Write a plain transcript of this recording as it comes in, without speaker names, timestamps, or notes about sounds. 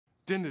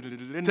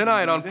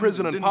Tonight on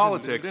Prison and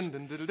Politics,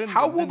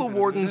 how will the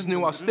warden's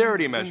new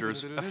austerity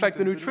measures affect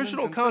the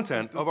nutritional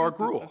content of our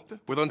gruel?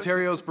 With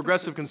Ontario's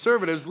progressive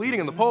conservatives leading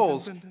in the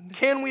polls,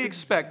 can we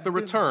expect the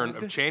return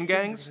of chain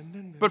gangs?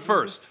 But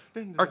first,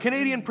 are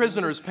Canadian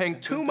prisoners paying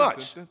too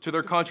much to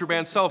their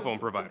contraband cell phone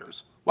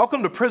providers?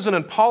 Welcome to Prison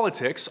and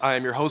Politics. I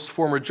am your host,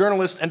 former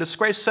journalist and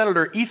disgraced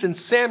Senator Ethan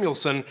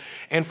Samuelson,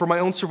 and for my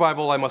own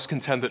survival, I must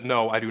contend that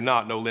no, I do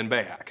not know Lynn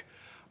Bayak.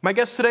 My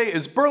guest today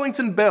is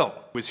Burlington Bill,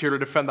 who is here to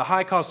defend the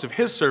high cost of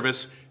his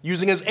service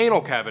using his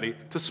anal cavity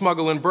to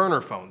smuggle in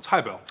burner phones.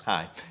 Hi, Bill.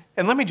 Hi.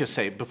 And let me just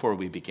say, before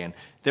we begin,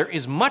 there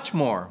is much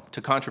more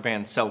to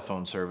contraband cell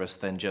phone service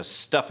than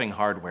just stuffing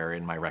hardware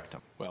in my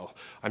rectum. Well,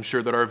 I'm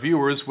sure that our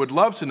viewers would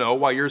love to know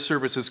why your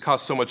services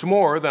cost so much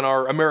more than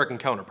our American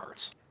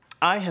counterparts.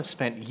 I have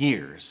spent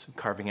years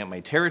carving out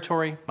my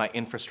territory, my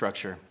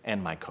infrastructure,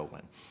 and my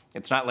colon.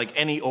 It's not like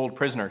any old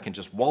prisoner can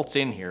just waltz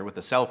in here with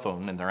a cell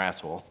phone in their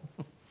asshole.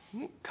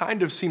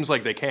 Kind of seems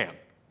like they can.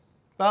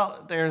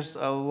 Well, there's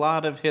a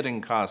lot of hidden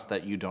costs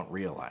that you don't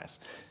realize.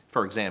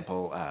 For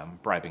example,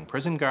 bribing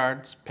prison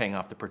guards, paying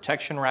off the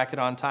protection racket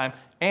on time,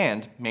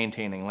 and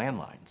maintaining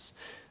landlines.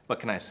 What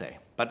can I say?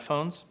 Butt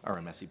phones are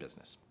a messy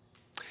business.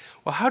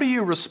 Well, how do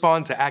you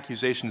respond to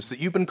accusations that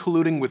you've been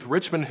colluding with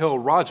Richmond Hill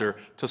Roger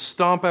to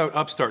stomp out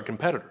upstart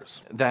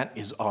competitors? That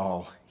is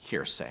all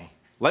hearsay.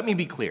 Let me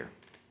be clear.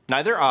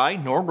 Neither I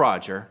nor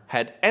Roger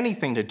had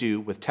anything to do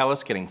with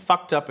Telus getting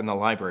fucked up in the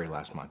library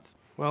last month.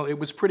 Well, it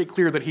was pretty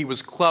clear that he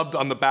was clubbed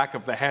on the back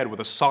of the head with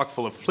a sock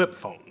full of flip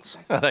phones.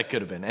 That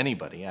could have been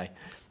anybody. I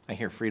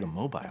hear Freedom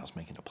Mobile's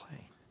making a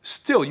play.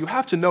 Still, you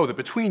have to know that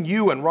between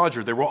you and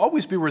Roger, there will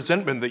always be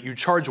resentment that you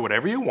charge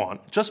whatever you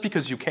want just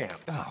because you can.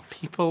 Oh,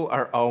 people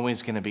are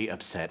always going to be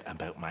upset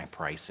about my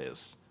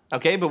prices.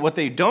 Okay, but what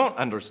they don't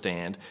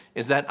understand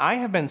is that I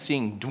have been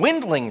seeing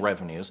dwindling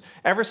revenues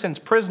ever since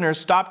prisoners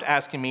stopped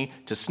asking me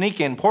to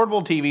sneak in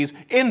portable TVs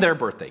in their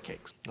birthday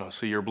cakes. Oh,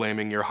 so you're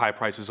blaming your high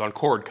prices on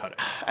cord cutting.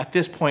 At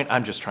this point,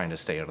 I'm just trying to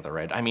stay out of the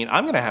red. I mean,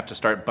 I'm gonna have to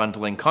start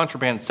bundling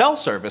contraband cell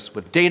service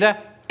with data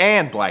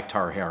and black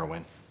tar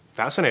heroin.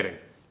 Fascinating.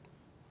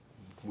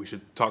 We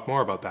should talk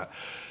more about that.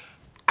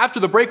 After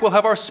the break, we'll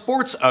have our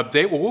sports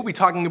update, where we'll be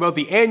talking about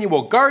the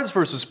annual Guards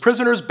versus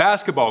Prisoners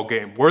basketball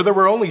game, where there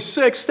were only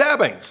 6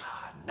 stabbings.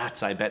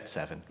 Nuts, I bet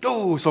 7.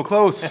 Oh, so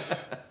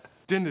close.